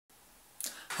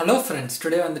Hello friends,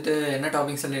 today வந்துட்டு என்ன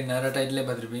topic சொல்லி நேரா டைட்டிலே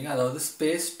பார்த்துருப்பீங்க. அதாவது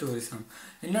ஸ்பேஸ் டூரிசம்.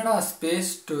 என்னடா ஸ்பேஸ்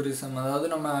டூரிசம்?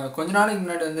 அதாவது நம்ம கொஞ்ச நாளைக்கு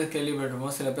முன்னாடி வந்து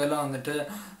கேள்விப்பட்டிருப்போம். சில பேர்லாம் வந்துட்டு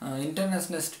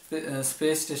இன்டர்நேஷ்னல்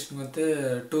ஸ்பேஸ் ஸ்டேஷனுக்கு வந்து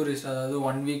டூரிஸ்ட், அதாவது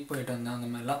 1 வீக் போயிட்டு வந்தேன்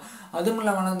அந்த மாதிரிலாம். அதுவும்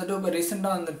இல்லாமல் வந்துட்டு இப்போ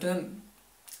ரீசெண்டாக வந்துட்டு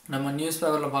நம்ம நியூஸ்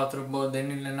பேப்பரில் பார்த்துருப்போம்.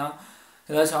 தென் இல்லைன்னா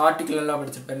ஏதாச்சும் ஆர்டிக்கிள் எல்லாம்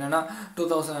படிச்சிருப்பேன். என்னென்னா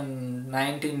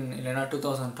 2019 இல்லைனா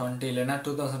 2020 இல்லைனா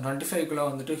 2025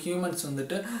 வந்துட்டு ஹியூமன்ஸ்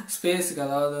வந்துட்டு ஸ்பேஸுக்கு,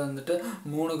 அதாவது வந்துட்டு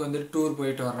மூணுக்கு வந்துட்டு டூர்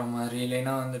போயிட்டு வர்ற மாதிரி,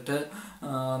 இல்லைன்னா வந்துட்டு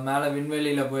மேலே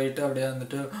விண்வெளியில் போயிட்டு அப்படியே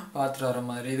வந்துட்டு பார்த்துட்டு வர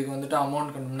மாதிரி. இதுக்கு வந்துட்டு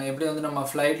அமௌண்ட் கட்டணும். எப்படி வந்து நம்ம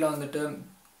ஃப்ளைட்டில் வந்துட்டு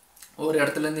ஒரு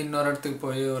இடத்துலேருந்து இன்னொரு இடத்துக்கு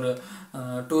போய் ஒரு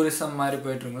டூரிசம் மாதிரி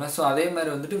போயிட்டுருங்களா. ஸோ அதே மாதிரி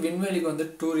வந்துட்டு விண்வெளிக்கு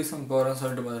வந்துட்டு டூரிசம் போகிறோன்னு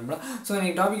சொல்லிட்டு பார்த்தோம்னா, ஸோ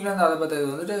இன்றைக்கி டாப்பிக்கில் வந்து அதை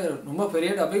பார்த்தது வந்துட்டு ரொம்ப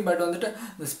பெரிய டாபிக். பட் வந்துட்டு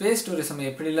இந்த ஸ்பேஸ் டூரிசம்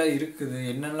எப்படிலாம் இருக்குது,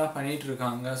 என்னென்னலாம் பண்ணிகிட்டு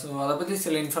இருக்காங்க, ஸோ அதை பற்றி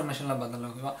சில இன்ஃபர்மேஷன்லாம்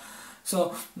பார்த்துக்கலாம். ஓகேவா? ஸோ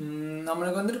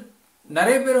நம்மளுக்கு வந்துட்டு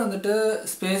நிறைய பேர் வந்துட்டு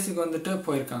ஸ்பேஸுக்கு வந்துட்டு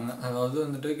போயிருக்காங்க. அதாவது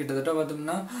வந்துட்டு கிட்டத்தட்ட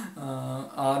பார்த்தோம்னா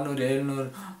 600-700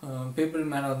 பீப்புள்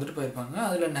மேலே வந்துட்டு போயிருப்பாங்க.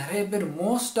 அதில் நிறைய பேர்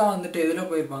மோஸ்ட்டாக வந்துட்டு எதில்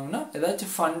போயிருப்பாங்கன்னா,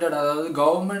 ஏதாச்சும் ஃபண்டட், அதாவது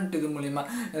கவர்மெண்ட் இது மூலிமா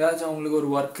ஏதாச்சும் அவங்களுக்கு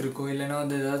ஒரு ஒர்க் இருக்கும், இல்லைன்னா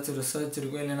வந்து ஏதாச்சும் ரிசர்ச்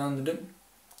இருக்கும், இல்லைன்னா வந்துட்டு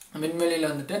விண்வெளியில்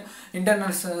வந்துட்டு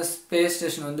இன்டர்நேஷ்னல் ஸ்பேஸ்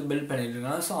ஸ்டேஷன் வந்து பில்ட் பண்ணிட்டு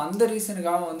இருக்காங்க. ஸோ அந்த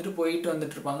ரீசனுக்காக வந்துட்டு போயிட்டு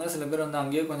வந்துட்டு இருப்பாங்க. சில பேர் வந்து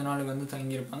அங்கேயே கொஞ்ச நாளுக்கு வந்து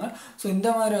தங்கியிருப்பாங்க. ஸோ இந்த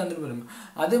மாதிரி வந்துட்டு போயிருப்பாங்க.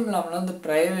 அதுவும் இல்லாமல் வந்து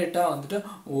ப்ரைவேட்டாக வந்துட்டு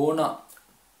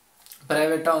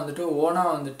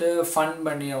ஓனாக வந்துட்டு ஃபண்ட்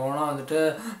பண்ணி ஓனாக வந்துட்டு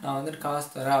நான் வந்துட்டு காசு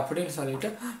தரேன் அப்படின்னு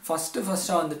சொல்லிட்டு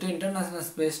ஃபஸ்ட்டாக வந்துட்டு இன்டர்நேஷ்னல்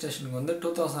ஸ்பேஸ் ஸ்டேஷனுக்கு வந்து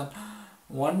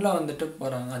 2001 வந்துட்டு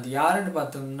போகிறாங்க. அது யாருன்னு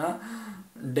பார்த்தோம்னா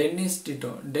டென்னிஸ்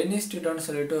டிட்டோன்னு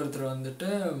சொல்லிட்டு ஒருத்தர் வந்துட்டு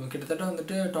கிட்டத்தட்ட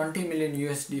வந்துட்டு 20 மில்லியன்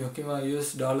USD, ஓகேவா,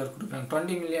 US டாலர் கொடுக்குறாங்க.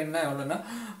 20 மில்லியன்னா எவ்வளோன்னா,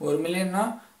 1 மில்லியன்னா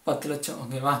 10 லட்சம்,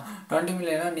 ஓகேவா. 20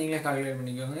 மில்லியனா நீங்களே கால்குலேட்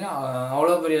பண்ணிக்கோங்க.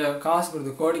 அவ்வளோ பெரிய காசு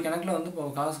கொடுத்து, கோடிக்கணக்கில் வந்து இப்போ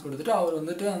காசு கொடுத்துட்டு அவர்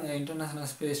வந்துட்டு அந்த இன்டர்நேஷ்னல்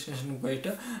ஸ்பேஸ் ஸ்டேஷனுக்கு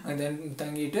போயிட்டு அங்கே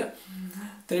தங்கிட்டு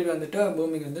திருப்பி வந்துட்டு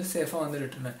பூமிக்கு வந்து சேஃபாக வந்து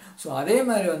ரிட்டர்ன். ஸோ அதே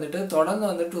மாதிரி வந்துட்டு தொடர்ந்து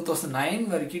வந்துட்டு 2009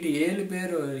 வரைக்கும் 7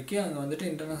 பேர் வரைக்கும் அங்கே வந்துட்டு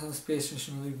இன்டர்நேஷ்னல் ஸ்பேஸ்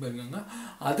ஸ்டேஷன் வந்து போயிருக்காங்க.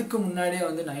 அதுக்கு முன்னாடியே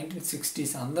வந்து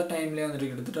 1960s அந்த டைம்லேயே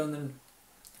வந்துட்டு கிட்டத்தட்ட வந்து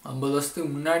 50 வருஷத்துக்கு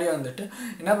முன்னாடியே வந்துட்டு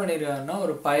என்ன பண்ணியிருக்காருன்னா,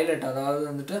 ஒரு பைலட், அதாவது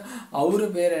வந்துட்டு அவரு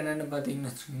பேர் என்னென்னு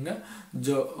பார்த்தீங்கன்னு வச்சுக்கோங்க,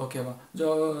 ஓகேவா,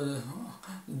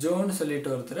 ஜோன்னு சொல்லிட்டு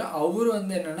ஒருத்தர். அவர்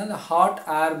வந்து என்னென்னா இந்த ஹாட்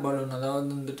ஏர் பலூன்,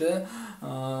 அதாவது வந்துட்டு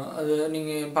அது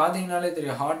நீங்கள் பார்த்தீங்கன்னாலே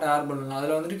தெரியும், ஹாட் ஏர் பலூன்.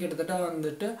 அதில் வந்துட்டு கிட்டத்தட்ட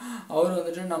வந்துட்டு அவர்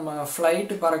வந்துட்டு நம்ம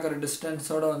ஃப்ளைட்டு பறக்கிற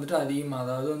டிஸ்டன்ஸோடு வந்துட்டு அதிகமாக,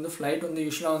 அதாவது வந்து ஃப்ளைட் வந்து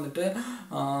யூஸ்வலாக வந்துட்டு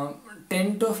 10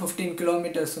 to 15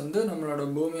 கிலோமீட்டர்ஸ் வந்து நம்மளோட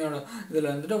பூமியோட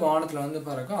இதில் வந்துட்டு வானத்தில் வந்து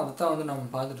பறக்கும். அதை தான் வந்து நம்ம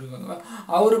பார்த்துட்ருக்கோங்க.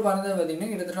 அவர் பறந்தது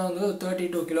பார்த்திங்கன்னா கிட்டத்தட்ட வந்து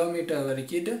 32 கிலோமீட்டர்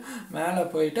வரைக்கும் மேலே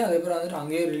போயிட்டு அதுக்கப்புறம் வந்துட்டு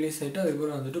அங்கேயே ரிலீஸ் ஆகிட்டு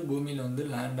அதுக்கப்புறம் வந்துட்டு பூமியில் வந்து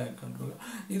லேண்ட் ஆகிருக்காங்க.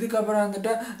 இதுக்கப்புறம்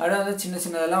வந்துட்டு அதாவது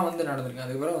சின்னதெல்லாம் வந்து நடந்திருக்கு.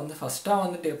 அதுக்கப்புறம் வந்து ஃபஸ்ட்டாக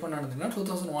வந்துட்டு எப்போ நடந்திருக்குன்னா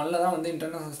 2001 தான் வந்து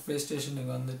இன்டர்நேஷ்னல் ஸ்பேஸ்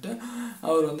ஸ்டேஷனுக்கு வந்துட்டு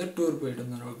அவர் வந்து டூர் போயிட்டு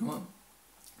இருந்தார். ஓகேவா.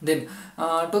 தென்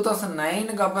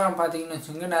 2009 அப்புறம் பார்த்தீங்கன்னு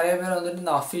வச்சுக்கோங்க, நிறைய பேர் வந்துட்டு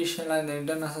இந்த அஃபிஷியலாக இந்த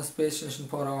இன்டர்நேஷ்னல் ஸ்பேஸ் ஸ்டேஷன்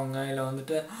போகிறவங்க, இல்லை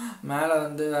வந்துட்டு மேலே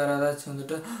வந்து வேறு ஏதாச்சும்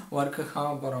வந்துட்டு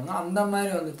ஒர்க்குக்காக போகிறவங்க, அந்த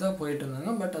மாதிரி வந்துட்டு தான் போயிட்டு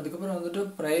இருந்தாங்க. பட் அதுக்கப்புறம் வந்துட்டு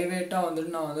ப்ரைவேட்டாக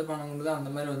வந்துட்டு நான் வந்து பணம் கொடுத்து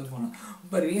அந்த மாதிரி வந்து போனேன்.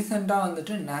 இப்போ ரீசெண்டாக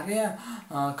வந்துட்டு நிறைய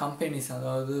கம்பெனிஸ்,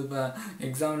 அதாவது இப்போ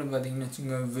எக்ஸாம்பிள் பார்த்தீங்கன்னு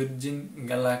வச்சுக்கோங்க, விர்ஜின்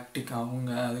கெலாக்டிக்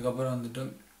அவங்க, அதுக்கப்புறம் வந்துட்டு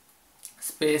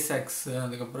ஸ்பேஸ் எக்ஸ்,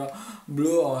 அதுக்கப்புறம்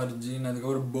ப்ளூ ஆரிஜின்,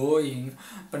 அதுக்கப்புறம் போயிங்,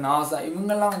 இப்போ நாசா,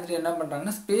 இவங்கெல்லாம் வந்துட்டு என்ன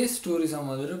பண்ணுறாங்கன்னா ஸ்பேஸ்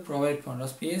டூரிசம் வந்துட்டு ப்ரொவைட்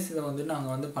பண்ணுறோம். ஸ்பேஸ் இதை வந்துட்டு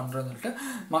நாங்கள் வந்து பண்ணுறோன்னு சொல்லிட்டு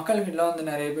மக்கள்கிட்ட வந்து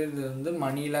நிறைய பேர் இது வந்து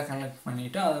மணியெலாம் கலெக்ட்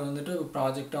பண்ணிவிட்டு அதை வந்துட்டு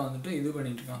ப்ராஜெக்டாக வந்துட்டு இது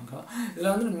பண்ணிட்டு இருக்காங்க.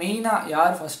 இதில் வந்துட்டு மெயினாக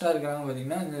யார் ஃபஸ்ட்டாக இருக்கிறாங்க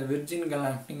பார்த்தீங்கன்னா இந்த விர்ஜின்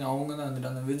கெலாக்டிக், அவங்க தான்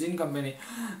வந்துட்டு அந்த விர்ஜின் கம்பெனி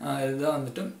இதுதான்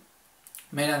வந்துட்டு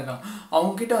மெயினாக இருக்காங்க.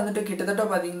 அவங்கக்கிட்ட வந்துட்டு கிட்டத்தட்ட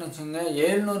பார்த்தீங்கன்னு வச்சுக்கோங்க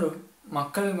 700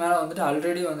 மக்கள் மேலே வந்துட்டு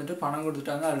ஆல்ரெடி வந்துட்டு பணம்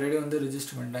கொடுத்துட்டாங்க, ஆல்ரெடி வந்து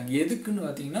ரிஜிஸ்டர் பண்ணிட்டாங்க. எதுக்குன்னு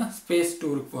பார்த்தீங்கன்னா ஸ்பேஸ்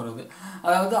டூருக்கு போகிறது.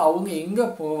 அதாவது அவங்க எங்கே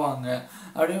போவாங்க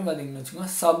அப்படின்னு பார்த்தீங்கன்னு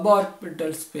வச்சுக்கோங்க,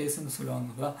 சப்ஆர்பிட்டல் ஸ்பேஸ்ன்னு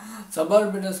சொல்லுவாங்களா.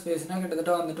 சப்ஆர்பிட்டல் ஸ்பேஸ்னால்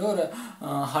கிட்டத்தட்ட வந்துட்டு ஒரு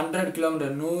 100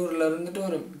 கிலோமீட்டர், 100ல் இருந்துட்டு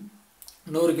ஒரு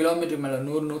 100 கிலோமீட்டர் மேலே,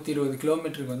 100-120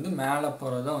 கிலோமீட்டருக்கு வந்து மேலே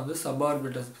போகிறது தான் வந்து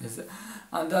சப்ஆர்பிட்டல் ஸ்பேஸு.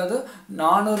 அதாவது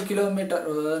 400 கிலோமீட்டர்,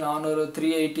 அதாவது 400,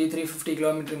 380-350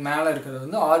 கிலோமீட்டருக்கு மேலே இருக்கிறது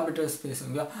வந்து ஆர்பிட்டல்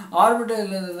ஸ்பேஸுங்களா.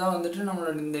 ஆர்பிட்டல் தான் வந்துட்டு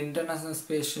நம்மளோட இந்த இன்டர்நேஷ்னல்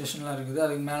ஸ்பேஸ் ஸ்டேஷன்லாம் இருக்குது.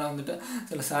 அதுக்கு மேலே வந்துட்டு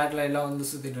சில சேட்டலைட்லாம் வந்து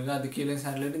சுற்றிட்டு இருக்குது, அது கீழே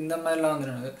சேட்டலைட் இந்த மாதிரிலாம் வந்து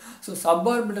நடக்குது. ஸோ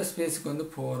சப்ஆர்பிட்டல் ஸ்பேஸுக்கு வந்து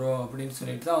போகிறோம் அப்படின்னு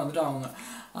சொல்லிட்டு தான் வந்துட்டு அவங்க,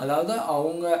 அதாவது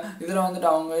அவங்க இதில் வந்துட்டு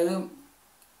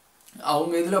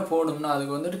அவங்க இதில் போகணும்னா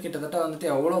அதுக்கு வந்துட்டு கிட்டத்தட்ட வந்துட்டு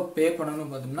எவ்வளோ பே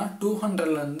பண்ணணும்னு பார்த்தோம்னா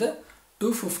 200,000 to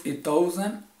 250,000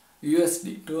 USD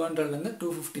 200லேருந்து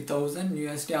 250,000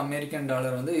 USD American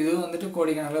dollar வந்து இது வந்துட்டு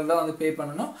கோடிக்கணக்கில் தான் வந்து பே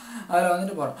பண்ணணும். அதில்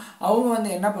வந்துட்டு போகிறோம். அவங்க வந்து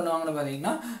என்ன பண்ணுவாங்கன்னு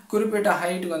பார்த்தீங்கன்னா குறிப்பிட்ட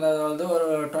ஹைட்டுக்கு வந்து அதாவது ஒரு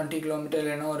 20 கிலோமீட்டர்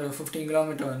இல்லைன்னா ஒரு 15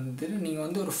 கிலோமீட்டர் வந்துட்டு நீங்கள்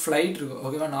வந்து ஒரு ஃப்ளைட் இருக்கும்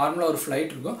ஓகேவா. நார்மலாக ஒரு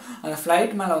ஃப்ளைட் இருக்கும். அந்த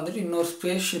ஃப்ளைட் மேலே வந்துட்டு இன்னொரு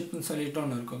ஸ்பேஸ் ஷிப்னு சொல்லிட்டு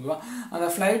ஒன்று இருக்கும் ஓகேவா. அந்த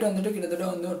ஃப்ளைட் வந்துட்டு கிட்டத்தட்ட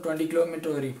வந்து ஒரு 20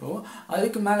 கிலோமீட்டர் வரைக்கும் போகும்.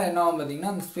 அதுக்கு மேலே என்ன ஆகும்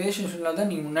பார்த்தீங்கன்னா அந்த ஸ்பேஸ் ஷிப்பில்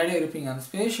தான் நீங்கள் முன்னாடியே இருப்பீங்க. அந்த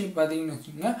ஸ்பேஸ் ஷிப் பார்த்தீங்கன்னு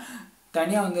வச்சுக்கோங்க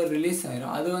தனியாக வந்து ரிலீஸ்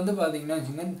ஆயிரும். அது வந்து பார்த்தீங்கன்னா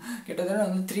வச்சுக்கோங்க கிட்டத்தட்ட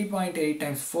வந்து 3.8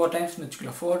 டைம்ஸ் 4 டைம்ஸ்னு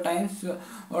வச்சுக்கலாம். 4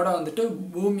 டைம்ஸோட வந்துட்டு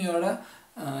பூமியோட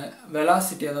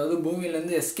வெலாசிட்டி அதாவது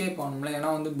பூமியிலேருந்து எஸ்கேப் ஆகணும்ல.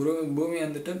 ஏன்னா வந்து பூமி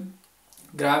வந்துட்டு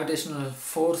கிராவிடேஷனல்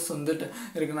ஃபோர்ஸ் வந்துட்டு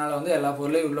இருக்கனால வந்து எல்லா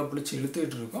பொருளையும் உள்ளே பிடிச்சி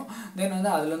இழுத்துக்கிட்டு இருக்கும். தென் வந்து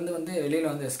அதுலேருந்து வந்து வெளியில்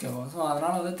வந்து எஸ்கேப் ஆகும். ஸோ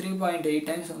அதனால் வந்து 3.8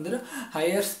 டைம்ஸ் வந்துட்டு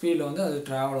ஹையர் ஸ்பீடில் வந்து அது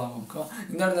ட்ராவல் ஆகும்.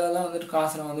 இந்த இடத்துல தான் வந்துட்டு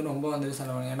காசில் வந்து ரொம்ப வந்து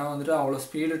செலவாகும். ஏன்னா வந்துட்டு அவ்வளோ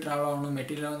ஸ்பீடு ட்ராவல் ஆகணும்,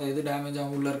 மெட்டீரியல் வந்து எது டேமேஜ்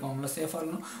ஆகும், உள்ளே இருக்கவங்கள சேஃபாக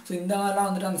இருக்கணும். ஸோ இந்த மாதிரிலாம்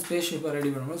வந்துட்டு அந்த ஸ்பேஸ் ஷிப்பை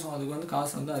ரெடி பண்ணணும். ஸோ அதுக்கு வந்து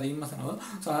காசு வந்து அதிகமாக செலவாகும்.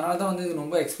 ஸோ அதனால தான் வந்து இது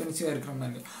ரொம்ப எக்ஸ்பென்சிவாக இருக்கிற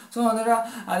மாதிரி இருக்குது. ஸோ வந்துட்டு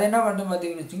அது என்ன பண்ணுறது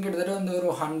பார்த்தீங்கன்னு வச்சுங்க கிட்டத்தட்ட வந்து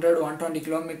ஒரு 100-120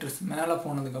 கிலோமீட்டர்ஸ் மேலே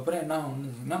போனதுக்கப்புறம் என்ன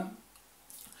ஆகும்னு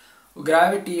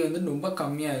கிராவிட்டி வந்து ரொம்ப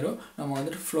கம்மியாயிரும். நம்ம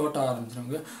வந்துட்டு ஃப்ளோட்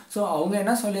ஆரம்பிச்சிருவாங்க. ஸோ அவங்க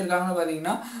என்ன சொல்லியிருக்காங்கன்னு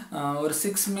பார்த்தீங்கன்னா ஒரு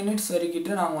 6 மினிட்ஸ்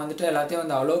வரைக்கிட்டு நாங்கள் வந்துட்டு எல்லாத்தையும்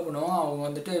வந்து அலோவ் பண்ணுவோம். அவங்க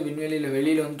வந்துட்டு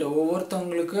வெளியில் வந்துட்டு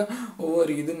ஒவ்வொருத்தவங்களுக்கு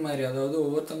ஒவ்வொரு இது மாதிரி அதாவது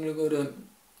ஒவ்வொருத்தவங்களுக்கு ஒரு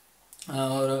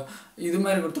இது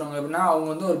மாதிரி கொடுத்துருவாங்க. எப்படின்னா அவங்க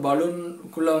வந்து ஒரு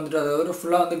பலூனுக்குள்ளே வந்துட்டு அதாவது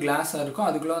ஃபுல்லாக வந்து கிளாஸாக இருக்கும்.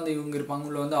 அதுக்குள்ளே வந்து இவங்க இருப்பாங்க.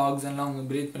 உள்ள வந்து ஆக்சிஜன்லாம் அவங்க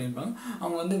ப்ரீத் பண்ணியிருப்பாங்க.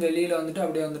 அவங்க வந்து வெளியில் வந்துட்டு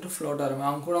அப்படியே வந்துட்டு ஃப்ளோட் ஆகும்.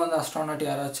 அவங்க கூட வந்து அஸ்ட்ரானாட்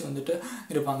யாராச்சும் வந்துட்டு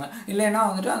இருப்பாங்க. இல்லைன்னா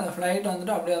வந்துட்டு அந்த ஃப்ளைட்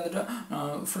வந்துட்டு அப்படியே வந்துட்டு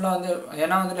ஃபுல்லாக வந்து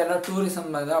ஏன்னா வந்துட்டு எல்லாம் டூரிசம்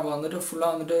மாதிரி அப்போ வந்துட்டு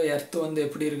ஃபுல்லாக வந்துட்டு எர்த்து வந்து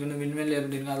எப்படி இருக்குன்னு விண்வெளி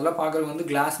எப்படி இருக்குது அதெல்லாம் பார்க்குறதுக்கு வந்து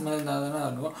கிளாஸ் மாதிரி இருந்தால் தானே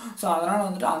இருக்கும். ஸோ அதனால்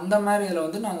வந்துட்டு அந்த மாதிரி இதில்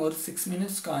வந்து நாங்கள் ஒரு 6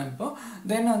 மினிட்ஸ் காமிப்போம்.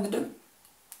 தென் வந்துட்டு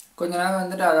கொஞ்ச நேரம்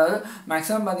வந்துட்டு அதாவது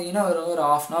மேக்ஸிமம் பார்த்தீங்கன்னா ஒரு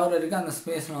 ½ அன் ஹவர் வரைக்கும் அந்த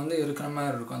ஸ்பேஸில் வந்து இருக்கிற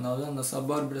மாதிரி இருக்கும். அதாவது அந்த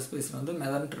சப்பார்பிட் ஸ்பேஸில் வந்து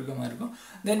மிதந்துட்டு இருக்க மாதிரி இருக்கும்.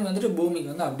 தென் வந்துட்டு பூமிக்கு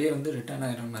வந்து அப்படியே வந்து ரிட்டர்ன்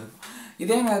ஆகிற மாதிரி இருக்கும்.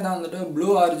 இதே மாதிரி தான் வந்துட்டு ப்ளூ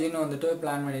ஆரிஜின் வந்துட்டு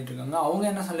பிளான் பண்ணிட்டு இருக்காங்க. அவங்க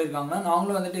என்ன சொல்லியிருக்காங்கன்னா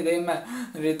நாங்களும் வந்துட்டு இதே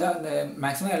மாதிரி தான் இந்த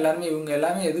மேக்ஸிமம் இவங்க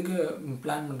எல்லாமே எதுக்கு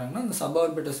பிளான் பண்ணுறாங்கன்னா இந்த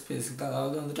சப்பார்பிட் ஸ்பேஸுக்கு தான்.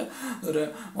 அதாவது வந்துட்டு ஒரு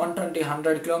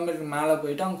 120-100 கிலோமீட்டருக்கு மேலே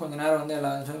போயிட்டு அவங்க கொஞ்சம் நேரம் வந்து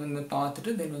எல்லாரும் வந்து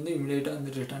பார்த்துட்டு தென் வந்து இமிடியேட்டாக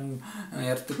வந்து ரிட்டர்ன்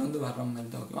எர்த்துக்கு வந்து வர்ற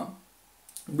மாதிரி தான் ஓகேவா.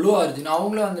 ப்ளூ ஆரிஜின்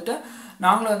அவங்களும் வந்துட்டு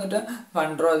நாங்களும் வந்துட்டு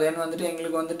பண்ணுறோம். தென் வந்துட்டு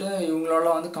எங்களுக்கு வந்துட்டு இவங்களோட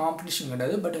வந்து காம்படிஷன்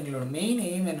கிடையாது. பட் எங்களோட மெயின்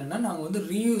எய்ம் என்னென்னா நாங்கள் வந்து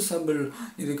ரீயூசபிள்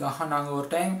இதுக்காக நாங்கள் ஒரு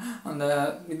டைம் அந்த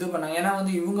இது பண்ணாங்க. ஏன்னா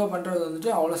வந்து இவங்க பண்ணுறது வந்துட்டு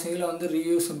அவ்வளோ சைடில் வந்து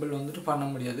ரீயூசபிள் வந்துட்டு பண்ண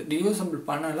முடியாது. ரீயூசபிள்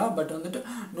பண்ணலாம் பட் வந்துட்டு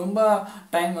ரொம்ப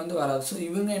டைம் வந்து வராது. ஸோ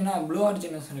இவங்க என்ன ப்ளூ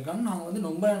ஆரிஜின் சொல்லியிருக்காங்க நாங்கள் வந்து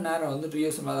ரொம்ப நேரம் வந்து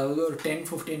ரீயூசபிள் அதாவது ஒரு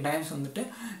 10-15 டைம்ஸ் வந்துட்டு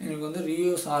எங்களுக்கு வந்து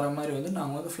ரீயூஸ் ஆகிற மாதிரி வந்து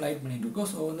நாங்கள் வந்து ஃப்ளைட் பண்ணிகிட்டு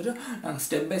இருக்கோம். ஸோ வந்துட்டு நாங்கள்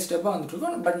ஸ்டெப் பை ஸ்டெப்பாக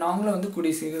வந்துட்டுருக்கோம். பட் நாங்களும் வந்து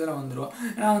கூடிய சீக்கிரத்தில் வந்துடுவோம்.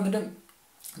 ஏன்னா வந்துட்டு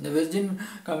இந்த விர்ஜின்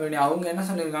கம்பெனி அவங்க என்ன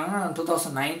சொல்லியிருக்காங்கன்னா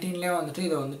 2019 வந்துட்டு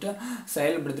இதை வந்துட்டு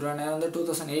செயல்படுத்திடுவாங்க. வந்து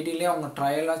 2018 அவங்க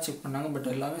ட்ரையலாக செக் பண்ணாங்க. பட்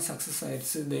எல்லாமே சக்ஸஸ்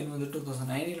ஆயிடுச்சு. தென் வந்து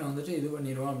 2019 வந்துட்டு இது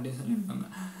பண்ணிடுவோம் அப்படின்னு சொல்லியிருக்காங்க.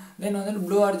 தென் வந்துட்டு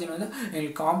ப்ளூ ஆரிஜின் வந்து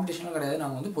எங்களுக்கு காம்படிஷனும் கிடையாது.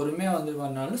 நாங்கள் வந்து பொறுமையாக வந்து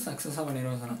பண்ணாலும் சக்ஸஸாக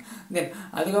பண்ணிடுவோம் சொன்னாங்க. தென்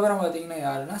அதுக்கப்புறம் பார்த்தீங்கன்னா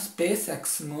யாருன்னா ஸ்பேஸ்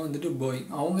எக்ஸ்னு வந்துட்டு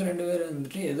போயிங் அவங்க 2 பேரும்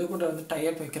வந்துட்டு எது கூட வந்து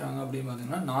டைப் வைக்கிறாங்க அப்படின்னு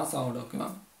பார்த்தீங்கன்னா நாசாவோட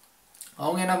ஓகேவா.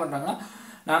 அவங்க என்ன பண்ணுறாங்கன்னா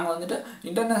நாங்கள் வந்துட்டு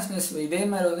இன்டர்நேஷ்னல் இதே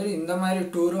மாதிரி வந்துட்டு இந்த மாதிரி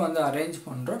டூரும் வந்து அரேஞ்ச்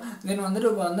பண்ணுறோம். தென் வந்துட்டு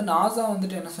இப்போ வந்து நாசா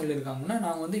வந்துட்டு என்ன சொல்லியிருக்காங்கன்னா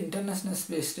நாங்கள் வந்து இன்டர்நேஷ்னல்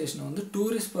ஸ்பேஸ் ஸ்டேஷனை வந்து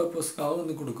டூரிஸ்ட் பர்பஸ்க்காக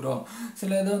வந்து கொடுக்குறோம்.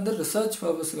 சில இது வந்து ரிசர்ச்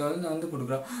பர்பஸ்க்காக வந்து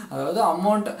கொடுக்குறோம். அதாவது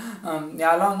அமௌண்ட்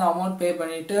யாரெல்லாம் வந்து அமௌண்ட் பே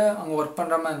பண்ணிவிட்டு அங்கே ஒர்க்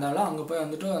பண்ணுற மாதிரி இருந்தாலும் அங்கே போய்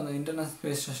வந்துட்டு அந்த இன்டர்நேஷ்னல்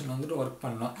ஸ்பேஸ் ஸ்டேஷன் வந்துட்டு ஒர்க்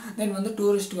பண்ணலாம். தென் வந்து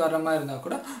டூரிஸ்ட்டுக்கு வர மாதிரி இருந்தால்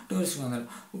கூட டூரிஸ்ட்டுக்கு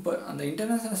வந்துடும். இப்போ அந்த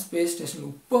இன்டர்நேஷ்னல் ஸ்பேஸ்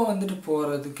ஸ்டேஷன் இப்போ வந்துட்டு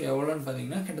போகிறதுக்கு எவ்வளோன்னு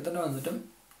பார்த்தீங்கன்னா கிட்டத்தட்ட வந்துட்டு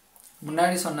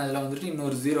முன்னாடி சொன்னதில் வந்துட்டு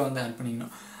இன்னொரு 0 வந்து ஆட்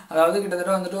பண்ணிக்கணும். அதாவது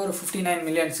கிட்டத்தட்ட வந்துட்டு ஒரு 59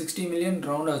 மில்லியன் 60 மில்லியன்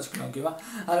ரவுண்டாக வச்சுக்கலாம் ஓகேவா.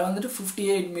 அதில் வந்துட்டு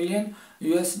 58 மில்லியன்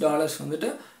US டாலர்ஸ் வந்துட்டு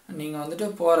நீங்கள் வந்துட்டு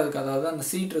போகிறதுக்கு அதாவது அந்த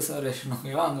சீட் ரிசர்வேஷன்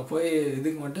ஓகேவா. அங்கே போய்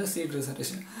இதுக்கு மட்டும் சீட்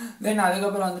ரிசர்வேஷன். தென்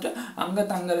அதுக்கப்புறம் வந்துட்டு அங்கே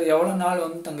தங்குறது எவ்வளோ நாள்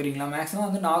வந்து தங்குறீங்களா. மேக்ஸிமம்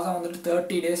வந்து நாசா வந்துட்டு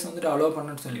 30 days வந்துட்டு அலோவ்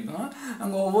பண்ணணும்னு சொல்லியிருக்காங்க.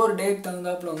 அங்கே ஒவ்வொரு டேக்கு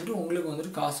தகுந்தாப்பில் வந்துட்டு உங்களுக்கு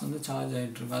வந்துட்டு காசு வந்து சார்ஜ்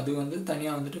ஆகிட்டுருக்கும். அது வந்து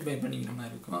தனியாக வந்துட்டு பே பண்ணிக்கிற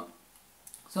மாதிரி இருக்கும்.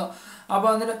 ஸோ அப்போ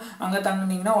வந்துட்டு அங்கே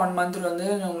தங்கினீங்கன்னா 1 month வந்து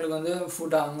உங்களுக்கு வந்து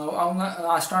ஃபுட் அவங்க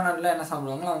அஸ்ட்ரானாட்டில் என்ன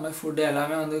சாப்பிடுவாங்களோ அந்த மாதிரி ஃபுட்டு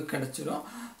எல்லாமே வந்து கிடச்சிரும்.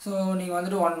 ஸோ நீங்கள்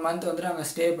வந்துட்டு 1 month வந்துட்டு அங்கே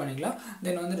ஸ்டே பண்ணிக்கலாம்.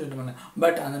 தென் வந்து ரிட்டர்ன் பண்ணலாம்.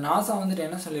 பட் அந்த நாசா வந்துட்டு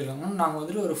என்ன சொல்லியிருக்காங்கன்னா நாங்கள்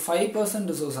வந்துட்டு ஒரு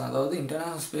 5% ரிசோர்ஸ் அதாவது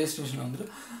இன்டர்நேஷ்னல் ஸ்பேஸ் ஸ்டேஷனில் வந்துட்டு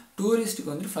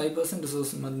டூரிஸ்ட்டுக்கு வந்துட்டு 5%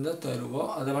 ரிசோர்ஸ் மட்டும் தான் தருவோம்.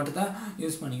 அதை மட்டும் தான்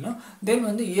யூஸ் பண்ணிக்கலாம். தென்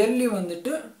வந்து இயர்லி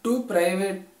வந்துட்டு 2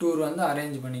 ப்ரைவேட் டூர் வந்து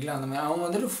அரேஞ்ச் பண்ணிக்கலாம். அந்த மாதிரி அவங்க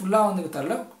வந்துட்டு ஃபுல்லாக வந்து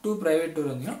தரல 2 ப்ரைவேட் டூர்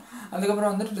வந்துக்கலாம்.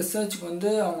 அதுக்கப்புறம் வந்துட்டு ரிசர்ச்சுக்கு வந்து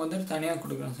அவங்க வந்துட்டு தனியாக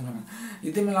கொடுக்குறேன்னு சொன்னாங்க.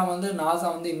 இதுவும் இல்லாமல் வந்து நாசா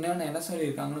வந்து இன்னொன்று என்ன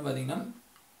சொல்லியிருக்காங்கன்னு பார்த்தீங்கன்னா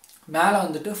மேலே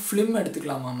வந்துட்டு ஃபிலிம்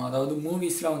எடுத்துக்கலாமாம். அதாவது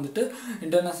மூவிஸ்லாம் வந்துட்டு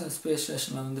இன்டர்நேஷ்னல் ஸ்பேஸ்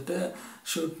ஸ்டேஷனில் வந்துட்டு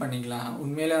ஷூட் பண்ணிக்கலாம்.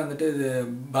 உண்மையிலே வந்துட்டு இது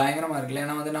பயங்கரமாக இருக்குல்ல.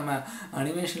 ஏன்னா வந்து நம்ம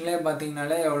அனிமேஷன்லேயே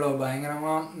பார்த்தீங்கனாலே எவ்வளோ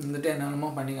பயங்கரமாக வந்துட்டு என்னென்னமோ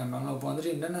பண்ணி காமிப்பாங்க. இப்போ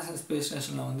வந்துட்டு இன்டர்நேஷ்னல் ஸ்பேஸ்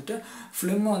ஸ்டேஷனில் வந்துட்டு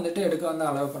ஃபிலிம் வந்துட்டு எடுக்க வந்து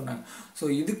அலோவ் பண்ணாங்க. ஸோ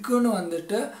இதுக்குன்னு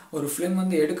வந்துட்டு ஒரு ஃபிலிம்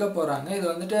வந்து எடுக்க போகிறாங்க. இது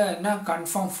வந்துட்டு என்ன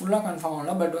ஃபுல்லாக கன்ஃபார்ம்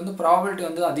ஆகல, பட் வந்து ப்ராபபிலிட்டி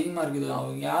வந்து அதிகமாக இருக்குது.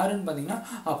 அவங்க யாருன்னு பார்த்தீங்கன்னா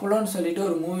அப்போலோன்னு சொல்லிட்டு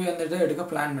ஒரு மூவி வந்துட்டு எடுக்க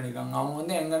பிளான் பண்ணியிருக்காங்க. அவங்க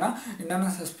வந்து எங்கன்னா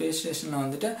இன்டர்நேஷ்னல் ஸ்பேஸ் ஸ்டேஷனில்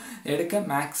வந்துட்டு எடுக்க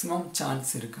மேக்ஸிமம்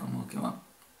சான்ஸ் இருக்காங்க. ஓகேவா.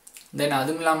 தென்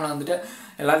அதுவும் இல்லாமல் வந்துட்டு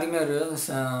எல்லாத்தையுமே ஒரு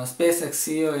space X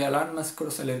CEO Elon Musk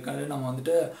கூட சொல்லியிருக்காரு, நம்ம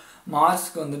வந்துட்டு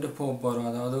மார்ஸ்க்கு வந்துட்டு போக போகிறோம்.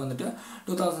 அதாவது வந்துட்டு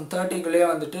 2030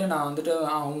 வந்துட்டு நான் வந்துட்டு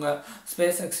அவங்க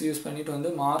ஸ்பேஸ் எக்ஸ் யூஸ் பண்ணிவிட்டு வந்து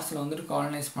மார்ஸில் வந்துட்டு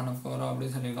காலனைஸ் பண்ண போகிறோம்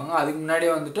அப்படின்னு சொல்லியிருக்காங்க. அதுக்கு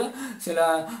முன்னாடியே வந்துட்டு சில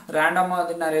ரேண்டமாக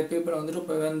வந்துட்டு நிறைய பீப்புள் வந்துட்டு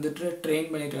இப்போ வந்துட்டு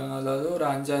ட்ரெயின் பண்ணியிருக்காங்க. அதாவது ஒரு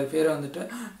 5-6 பேர் வந்துட்டு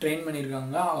ட்ரெயின்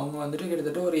பண்ணியிருக்காங்க. அவங்க வந்துட்டு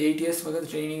கிட்டத்தட்ட ஒரு 8 இயர்ஸ்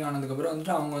பக்கத்து ட்ரைனிங் ஆனதுக்கப்புறம்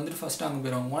வந்துட்டு அவங்க வந்துட்டு ஃபஸ்ட்டு அங்கே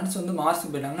போயிடுவாங்க. ஒன்ஸ் வந்து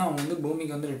மார்ஸுக்கு போயிட்டாங்கன்னா அவங்க வந்து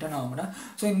பூமிக்கு வந்து ரிட்டர்ன் ஆக மாட்டாங்க.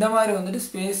 ஸோ இந்த மாதிரி வந்துட்டு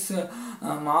ஸ்பேஸ்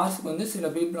மார்ஸ்க்கு வந்து சில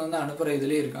பீப்புள் வந்து அனுப்புகிற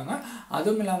இதுலேயே இருக்காங்க.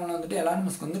 அதுவும் இல்லாமல் வந்துட்டு எலான்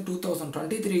மஸ்க் வந்து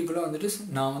 2023 வந்துட்டு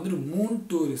நான் வந்துட்டு மூன்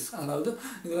டூரிஸ்ட், அதாவது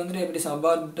இது வந்துட்டு எப்படி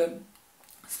சப்பார்பிட்டல்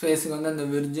ஸ்பேஸுக்கு வந்து அந்த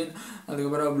விர்ஜின்,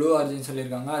 அதுக்கப்புறம் ப்ளூ ஆரிஜின்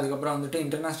சொல்லியிருக்காங்க. அதுக்கப்புறம் வந்துட்டு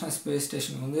இன்டர்நேஷ்னல் ஸ்பேஸ்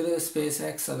ஸ்டேஷனுக்கு வந்துட்டு ஸ்பேஸ்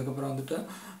எக்ஸ், அதுக்கப்புறம் வந்துட்டு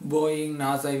போயிங்,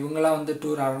 நாசா இவங்களாம் வந்து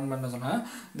டூர் அரேஞ்ச் பண்ண சொன்னாங்க.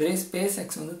 இதே ஸ்பேஸ்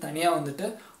எக்ஸ் வந்து தனியாக வந்துட்டு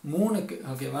மூணுக்கு,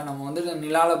 ஓகேவா, நம்ம வந்துட்டு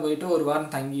நிலாவில் போயிட்டு ஒரு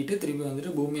வாரம் தங்கிட்டு திருப்பி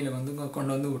வந்துட்டு பூமியில் வந்து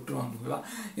கொண்டு வந்து விட்டுருவாங்க. ஓகேவா.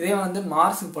 இதே வந்து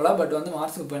மார்ஸுக்கு போகலாம், பட் வந்து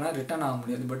மார்ஸுக்கு போனால் ரிட்டர்ன் ஆக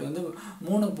முடியாது. பட் வந்து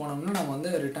மூணுக்கு போனோம்னா நம்ம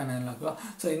வந்து ரிட்டர்ன் ஆகிடலாம். ஓகேவா.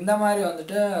 ஸோ இந்த மாதிரி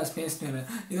வந்துட்டு ஸ்பேஸ்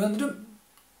இது வந்துட்டு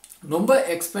ரொம்ப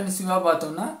எக்ஸ்பென்சிவாக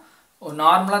பார்த்தோம்னா ஒரு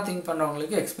நார்மலாக திங்க்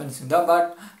பண்ணுறவங்களுக்கு எக்ஸ்பென்சிவ் தான். பட்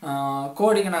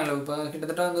கோடிக்கணக்கில் இப்போ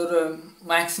கிட்டத்தட்ட வந்து ஒரு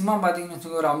மேக்ஸிமம் பார்த்தீங்கன்னு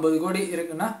வச்சுக்கோங்க ஒரு 50 கோடி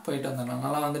இருக்குன்னா போயிட்டு வந்துடலாம்.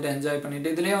 நல்லா வந்துட்டு என்ஜாய்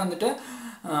பண்ணிவிட்டு இதுலேயே வந்துட்டு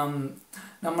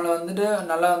நம்மளை வந்துட்டு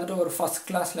நல்லா வந்துட்டு ஒரு ஃபஸ்ட்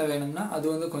கிளாஸில் வேணும்னா அது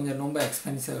வந்து கொஞ்சம் ரொம்ப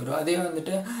எக்ஸ்பென்சிவ் வரும். அதே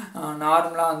வந்துட்டு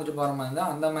நார்மலாக வந்துட்டு போகிற மாதிரி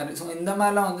இருந்தால் அந்த மாதிரி. ஸோ இந்த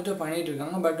மாதிரிலாம் வந்துட்டு பண்ணிகிட்டு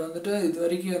இருக்காங்க. பட் வந்துட்டு இது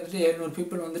வரைக்கும் வந்துட்டு 700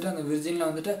 பீப்புள் வந்துட்டு அந்த விர்ஜினில்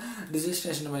வந்துட்டு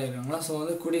ரிஜிஸ்ட்ரேஷன் பண்ணியிருக்காங்களா. ஸோ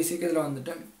வந்து கூடிய சீக்கிரத்தில்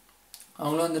வந்துட்டு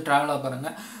அவங்களும் வந்து ட்ராவலாக போகிறாங்க.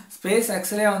 ஸ்பேஸ்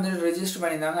எக்ஸ்லேயே வந்துட்டு ரெஜிஸ்டர்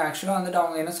பண்ணியிருந்தாங்க. ஆக்சுவலாக வந்துட்டு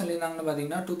அவங்க என்ன சொல்லியிருந்தாங்கன்னு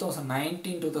பார்த்தீங்கன்னா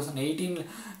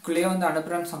 2018 வந்து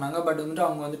அனுப்புகிறேன்னு சொன்னாங்க. பட் வந்துட்டு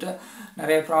அவங்க வந்துட்டு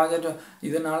நிறைய ப்ராஜெக்ட்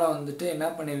இதனால் வந்துட்டு என்ன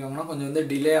பண்ணியிருக்காங்கன்னா கொஞ்சம் வந்து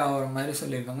டிலே ஆகிற மாதிரி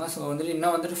சொல்லியிருக்காங்க. ஸோ வந்துட்டு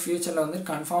இன்னும் வந்துட்டு ஃப்யூச்சரில் வந்துட்டு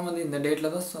கன்ஃபார்ம் வந்து இந்த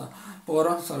டேட்டில் தான்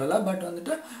போகிறோன்னு சொல்லலை, பட்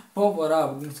வந்துட்டு போகிறா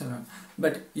அப்படின்னு சொல்லுவாங்க.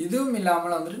 பட் இதுவும்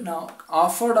இல்லாமல் வந்துட்டு நான்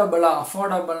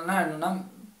அஃபோர்டபுள்னால் என்னென்னா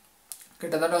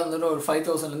கிட்டத்தட்ட வந்துட்டு ஒரு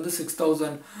 $5,000 to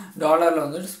 $6,000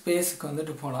 வந்துட்டு ஸ்பேஸுக்கு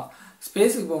வந்துட்டு போகலாம்.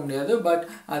 ஸ்பேஸுக்கு போக முடியாது, பட்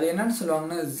அது என்னென்னு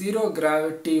சொல்லுவாங்கன்னா ஜீரோ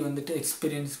கிராவிட்டி வந்துட்டு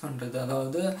எக்ஸ்பீரியன்ஸ் பண்ணுறது.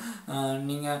 அதாவது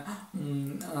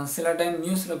நீங்கள் சில டைம்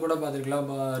நியூஸில் கூட பார்த்துருக்கலாம்.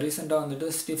 இப்போ ரீசெண்டாக வந்துட்டு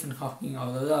ஸ்டீஃபன் ஹாக்கிங்,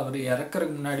 அதாவது அவர்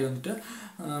இறக்குறதுக்கு முன்னாடி வந்துட்டு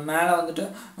மேலே வந்துட்டு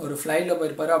ஒரு ஃப்ளைட்டில்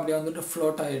போயிருப்பார். அப்படியே வந்துட்டு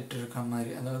ஃப்ளோட் ஆகிட்டு இருக்க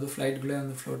மாதிரி, அதாவது ஃப்ளைட்டுக்குள்ளே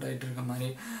வந்து ஃப்ளோட் ஆகிட்டு இருக்க மாதிரி,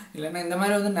 இல்லைன்னா இந்த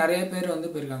மாதிரி வந்து நிறைய பேர்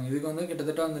வந்து போயிருக்காங்க. இதுக்கு வந்து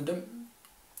கிட்டத்தட்ட வந்துட்டு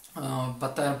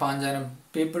 10,000-15,000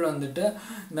 பீப்புள் வந்துட்டு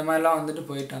இந்த மாதிரிலாம் வந்துட்டு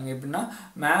போயிட்டாங்க. எப்படின்னா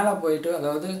மேலே போயிட்டு,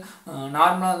 அதாவது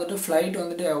நார்மலாக வந்துட்டு ஃப்ளைட்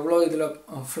வந்துட்டு எவ்வளோ இதில்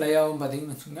ஃப்ளை ஆகும்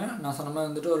பார்த்தீங்கன்னு வச்சுக்கோங்க. நான் சொன்ன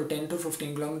மாதிரி வந்துட்டு ஒரு 10 to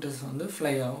 15 கிலோமீட்டர்ஸ் வந்து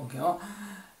ஃப்ளை ஆகும். ஓகேவா.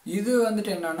 இது வந்துட்டு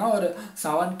என்னென்னா ஒரு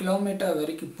 7 கிலோமீட்டர்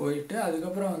வரைக்கும் போயிட்டு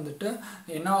அதுக்கப்புறம் வந்துட்டு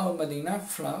என்ன ஆகும் பார்த்தீங்கன்னா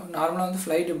நார்மலாக வந்து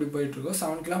ஃப்ளைட் இப்படி போயிட்டுருக்கோம்.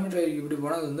 7 கிலோமீட்டர் வரைக்கும் இப்படி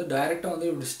போனால் அது வந்து டைரெக்டாக வந்து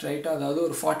இப்படி ஸ்ட்ரைட்டாக, அதாவது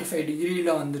ஒரு 45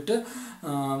 டிகிரியில் வந்துட்டு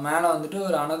மேலே வந்துட்டு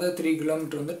ஒரு another 3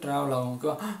 கிலோமீட்டர் வந்து ட்ராவல் ஆகும்.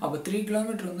 ஓகேவா. அப்போ 3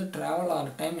 கிலோமீட்டர் வந்து ட்ராவல்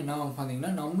ஆகிற டைம் என்ன ஆகும்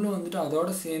பார்த்தீங்கன்னா நம்மளும் வந்துட்டு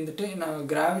அதோடு சேர்ந்துட்டு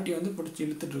கிராவிட்டி வந்து பிடிச்சி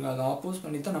இழுத்துட்ருக்கோம். அதை ஆப்போஸ்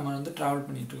பண்ணி தான் நம்ம வந்து ட்ராவல்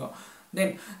பண்ணிகிட்ருக்கோம்.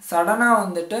 தென் சடனாக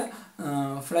வந்துட்டு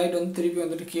ஃப்ளைட் வந்து திருப்பி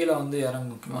வந்துட்டு கீழே வந்து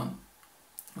இறங்கும். ஓகேவா.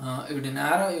 இப்படி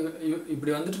நேராக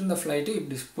இப்படி வந்துட்டு இருந்த ஃப்ளைட்டு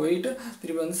இப்படி போயிட்டு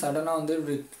திருப்பி வந்து சடனாக வந்து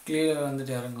இப்படி கீழே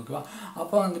வந்துட்டு இறங்கும். ஓகேவா.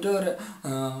 அப்போ வந்துட்டு ஒரு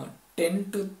 10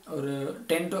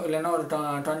 to இல்லைன்னா ஒரு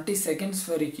 20 செகண்ட்ஸ்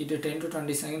வரைக்கும், 10 to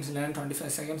 20 செகண்ட்ஸ் இல்லைன்னா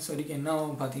 25 செகண்ட்ஸ் வரைக்கும் என்ன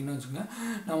ஆகும் பார்த்தீங்கன்னா வச்சுக்கோங்க,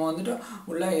 நம்ம வந்துட்டு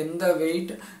உள்ள எந்த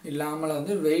வெயிட் இல்லாமல்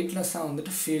வந்து வெயிட்லெஸ்ஸாக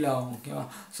வந்துட்டு ஃபீல் ஆகும். ஓகேவா.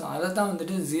 ஸோ அதை தான்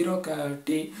வந்துட்டு ஜீரோ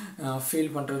கிராவிட்டி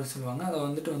ஃபீல் பண்ணுறதுன்னு சொல்லுவாங்க. அதை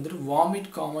வந்துட்டு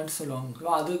வாமிட் காமெண்ட் சொல்லுவாங்க.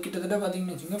 ஓகேவா. அது கிட்டத்தட்ட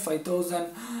பார்த்தீங்கன்னு வச்சுக்கோங்க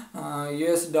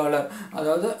 $5,000,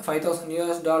 அதாவது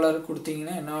 $5,000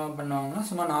 கொடுத்தீங்கன்னா என்ன பண்ணுவாங்கன்னா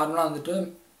சும்மா நார்மலாக வந்துட்டு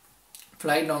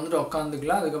ஃப்ளைட்டில் வந்துட்டு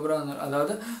உட்காந்துக்கலாம். அதுக்கப்புறம் வந்து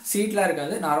அதாவது சீட்லாம்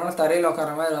இருக்காது, நார்மலாக தரையில்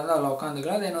உட்கார மாதிரி வந்து அதில்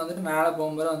உட்காந்துக்கலாம். தென் வந்துட்டு மேலே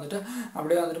போகும்போது வந்துட்டு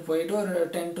அப்படியே வந்துட்டு போயிட்டு ஒரு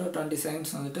 10 to 20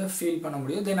 செகண்ட்ஸ் வந்துட்டு ஃபீல் பண்ண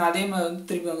முடியும். தென் அதே மாதிரி வந்து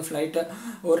திருப்பி வந்து ஃப்ளைட்டை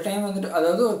ஒரு டைம் வந்துட்டு,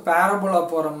 அதாவது ஒரு பேரபோலாக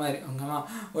போகிற மாதிரி, ஓகேவா.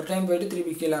 ஒரு டைம் போயிட்டு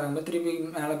திருப்பி கீழே இறங்கும்போது திருப்பி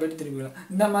மேலே போயிட்டு திருப்பி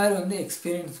இந்த மாதிரி வந்து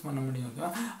எக்ஸ்பீரியன்ஸ் பண்ண முடியும்.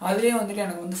 ஓகேவா. அதுலேயே வந்துட்டு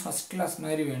எனக்கு வந்து ஃபஸ்ட் கிளாஸ்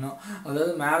மாதிரி வேணும்,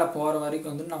 அதாவது மேலே போகிற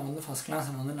வரைக்கும் வந்துட்டு நான் வந்து ஃபஸ்ட்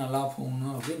கிளாஸ் வந்து நல்லா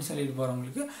போகணும் அப்படின்னு சொல்லிட்டு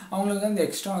போகிறவங்களுக்கு அவங்களுக்கு வந்து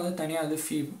எக்ஸ்ட்ரா வந்து தனியாக அது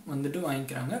ஃபீ வந்துட்டு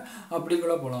வாங்கிக்கிறாங்க. அப்படி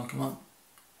கூட போகலாம். ஓகேவா.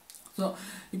 ஸோ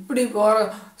இப்படி போகிற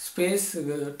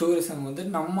ஸ்பேஸுக்கு டூரிசம் வந்து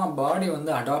நம்ம பாடி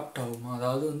வந்து அடாப்ட் ஆகும்.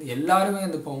 அதாவது வந்து எல்லாருமே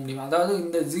வந்து போக முடியும். அதாவது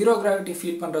இந்த ஜீரோ கிராவிட்டி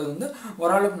ஃபீல் பண்ணுறது வந்து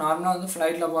ஓரளவுக்கு நார்மலாக வந்து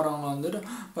ஃப்ளைட்டில் போகிறவங்க வந்துட்டு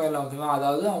போயிடலாம், ஓகேவா.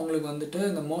 அதாவது அவங்களுக்கு வந்துட்டு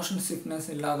இந்த மோஷன்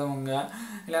சிக்னஸ் இல்லாதவங்க,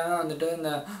 இல்லைன்னா வந்துட்டு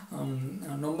இந்த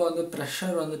ரொம்ப வந்து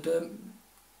ப்ரெஷர் வந்துட்டு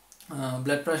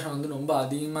பிளட் ப்ரெஷர் வந்து ரொம்ப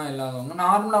அதிகமாக இல்லாதவங்க,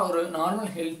 நார்மலாக ஒரு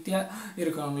நார்மல் ஹெல்த்தியாக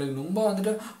இருக்கிறவங்களுக்கு, ரொம்ப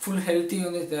வந்துட்டு ஃபுல் ஹெல்த்தி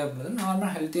வந்து தேவைப்படுது,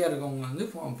 நார்மல் ஹெல்த்தியாக இருக்கவங்க வந்து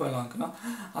போகலாம்.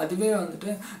 அதுவே வந்துட்டு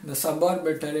இந்த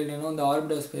சப்பார்பிட்டல் இல்லைன்னா இந்த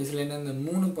ஆர்பிட்டல் ஸ்பேஸ் இல்லைன்னா இந்த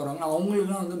 3 போகிறவங்க,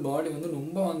 அவங்களுக்குலாம் வந்து பாடி வந்து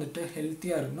ரொம்ப வந்துட்டு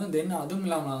ஹெல்த்தியாக இருக்கணும். தென் அதுவும்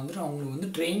இல்லாமல் வந்துட்டு அவங்களுக்கு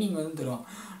வந்து ட்ரைனிங் வந்து தருவாங்க.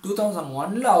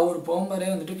 2001 அவர் போகும்போதே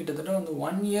வந்துட்டு கிட்டத்தட்ட வந்து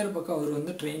 1 இயர் பக்கம் அவர்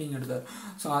வந்து ட்ரைனிங் எடுத்தார்.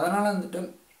 ஸோ அதனால் வந்துட்டு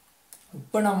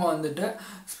இப்போ நம்ம வந்துட்டு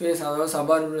ஸ்பேஸ், அதாவது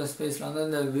சபார்பிட்டல் ஸ்பேஸில் வந்து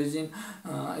இந்த விர்ஜின்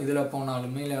இதில்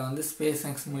போனாலுமே, இல்லை வந்து ஸ்பேஸ்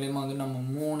எக்ஸ் மூலிமா வந்து நம்ம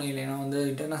 3 இல்லைன்னா வந்து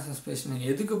இன்டர்நேஷ்னல் ஸ்பேஸ்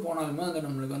எதுக்கு போனாலுமே வந்து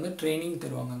நம்மளுக்கு வந்து ட்ரைனிங்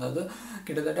தருவாங்க. அதாவது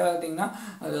கிட்டத்தட்ட பார்த்திங்கன்னா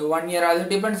அது 1 இயர், அது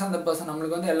டிபெண்ட்ஸ் அந்த பர்சன்.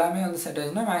 நம்மளுக்கு வந்து எல்லாமே வந்து செட்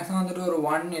ஆச்சுன்னா மேக்ஸிமம் வந்துட்டு ஒரு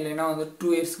 1 இல்லைன்னா வந்து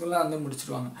 2 இயர்ஸ்க்குள்ளே வந்து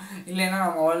முடிச்சிடுவாங்க. இல்லைன்னா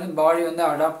நம்ம வந்து பாடி வந்து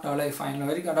அடாப்ட் ஆகலை, ஃபைனல்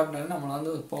வரைக்கும் அடாப்ட் ஆகலை, நம்மளால்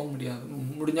வந்து போக முடியாது.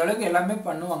 முடிஞ்ச அளவுக்கு எல்லாமே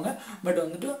பண்ணுவாங்க, பட்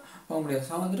வந்துட்டு போக முடியாது.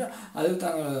 ஸோ வந்துட்டு அதுக்கு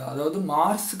தாங்க, அதாவது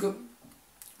மார்ஸுக்கு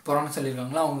போகிறான்னு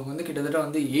சொல்லியிருக்காங்களா, அவங்களுக்கு வந்து கிட்டத்தட்ட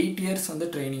வந்து 8 இயர்ஸ் வந்து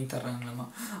ட்ரைனிங் தர்றாங்களாம்மா.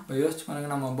 இப்போ யோசிச்சு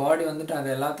பாருங்கள், நம்ம பாடி வந்துட்டு அது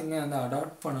எல்லாத்தையுமே வந்து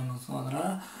அடாப்ட் பண்ணணும். ஸோ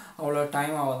அதனால் அவ்வளோ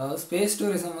டைம் ஆகும். அதாவது ஸ்பேஸ்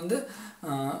டூரிசம் வந்து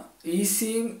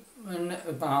ஈஸி,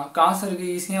 இப்போ காசு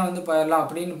இருக்குது ஈஸியாக வந்து போயிடலாம்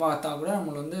அப்படின்னு பார்த்தா கூட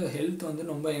நம்மளுக்கு வந்து ஹெல்த்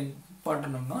வந்து ரொம்ப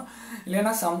இம்பார்ட்டன்ட் ஆகும்.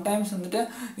 இல்லைன்னா சம்டைம்ஸ் வந்துட்டு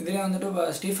இதிலே வந்துட்டு இப்போ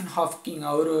ஸ்டீஃபன் ஹாக்கிங்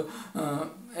அவர்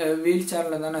வீல்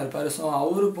சேரில் தானே இருப்பார். ஸோ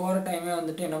அவர் போகிற டைமே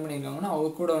வந்துட்டு என்ன பண்ணியிருக்காங்கன்னா,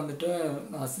 அவர் கூட வந்துட்டு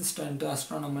அசிஸ்டண்ட்டு,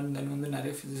 அஸ்ட்ரானமர், தென் வந்து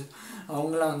நிறைய ஃபிசிக்ஸ்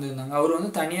அவங்களாம் வந்துருந்தாங்க. அவர்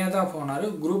வந்து தனியாக தான் போனார்.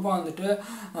 குரூப்பாக வந்துட்டு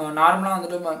நார்மலாக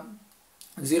வந்துட்டு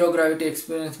ஜீரோ கிராவிட்டி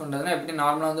எக்ஸ்பீரியன்ஸ் பண்ணுறதுனா எப்படி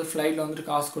நார்மலாக வந்து ஃப்ளைட்டில் வந்துட்டு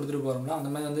காசு கொடுத்துட்டு போகிறோம்னா அந்த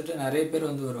மாதிரி வந்துட்டு நிறைய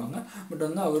பேர் வந்து வருவாங்க. பட்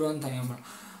வந்து அவர் வந்து தனியாக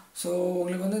போகிறார். ஸோ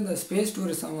உங்களுக்கு வந்து இந்த ஸ்பேஸ்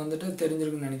டூரிசம் வந்துட்டு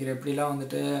தெரிஞ்சிருக்குன்னு நினைக்கிறேன். எப்படிலாம்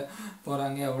வந்துட்டு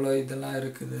போகிறாங்க, எவ்வளோ இதெல்லாம்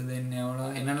இருக்குது, தென் எவ்வளோ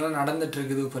என்னென்னலாம்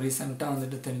நடந்துகிட்ருக்குது இப்போ ரீசெண்டாக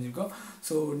வந்துட்டு தெரிஞ்சுருக்கோம்.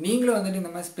 ஸோ நீங்களும் வந்துட்டு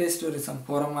இந்த மாதிரி ஸ்பேஸ் டூரிசம்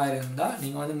போகிற மாதிரி இருந்தால்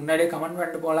நீங்கள் வந்து முன்னாடியே கமெண்ட்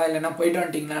பண்ணிட்டு போகலாம், இல்லைன்னா போயிட்டு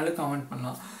வந்துட்டிங்கனாலும் கமெண்ட்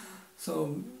பண்ணலாம். ஸோ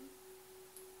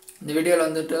இந்த வீடியோவில்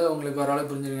வந்துட்டு உங்களுக்கு ஓரளவு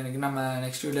புரிஞ்சிருக்கு எனக்கு. நம்ம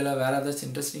நெக்ஸ்ட் வீடியோவில் வேறு ஏதாச்சும்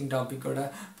இன்ட்ரெஸ்டிங் டாப்பிக்கோட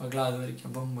பார்க்கலாம். அது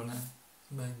வரைக்கும் போகலாம்.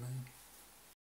 By by.